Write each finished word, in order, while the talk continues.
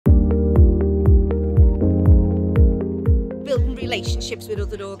relationships with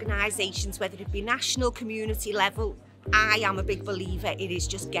other organisations, whether it be national, community level. I am a big believer it is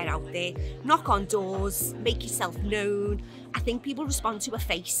just get out there, knock on doors, make yourself known. I think people respond to a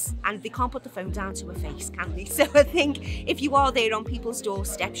face, and they can't put the phone down to a face, can they? So I think if you are there on people's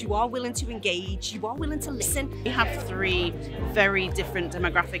doorsteps, you are willing to engage, you are willing to listen. We have 3 very different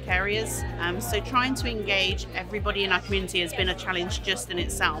demographic areas, so trying to engage everybody in our community has been a challenge just in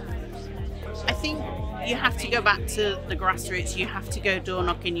itself. I think you have to go back to the grassroots, you have to go door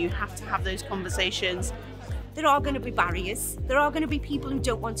knocking, you have to have those conversations. There are going to be barriers, there are going to be people who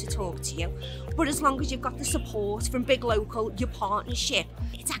don't want to talk to you, but as long as you've got the support from Big Local, your partnership,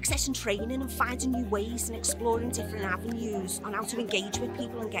 it's accessing training and finding new ways and exploring different avenues on how to engage with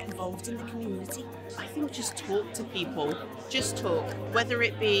people and get involved in the community. I think just talk to people, just talk, whether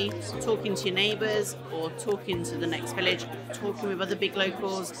it be talking to your neighbours or talking to the next village, talking with other Big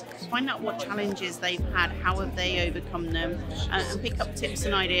Locals, find out what challenges they've had, how have they overcome them, and pick up tips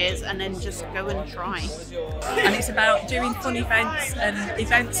and ideas and then just go and try. And it's about doing fun events and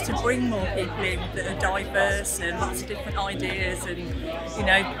events to bring more people in that are diverse and lots of different ideas and, you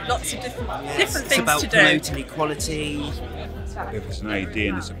know, lots of different things to do. It's about promoting equality. If it's an idea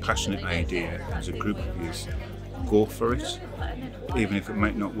and it's a passionate idea, as a group of you, go for it. Even if it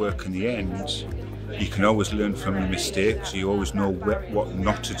might not work in the end, you can always learn from your mistakes. You always know what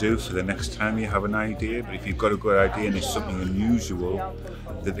not to do for the next time you have an idea. But if you've got a good idea and it's something unusual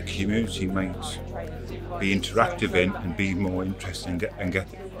that the community might be interactive in and be more interested and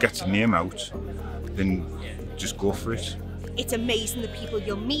get the name out, then just go for it. It's amazing the people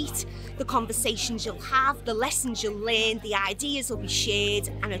you'll meet, the conversations you'll have, the lessons you'll learn, the ideas will be shared,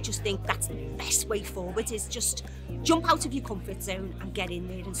 and I just think that's the best way forward, is just jump out of your comfort zone and get in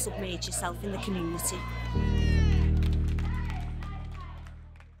there and submerge yourself in the community.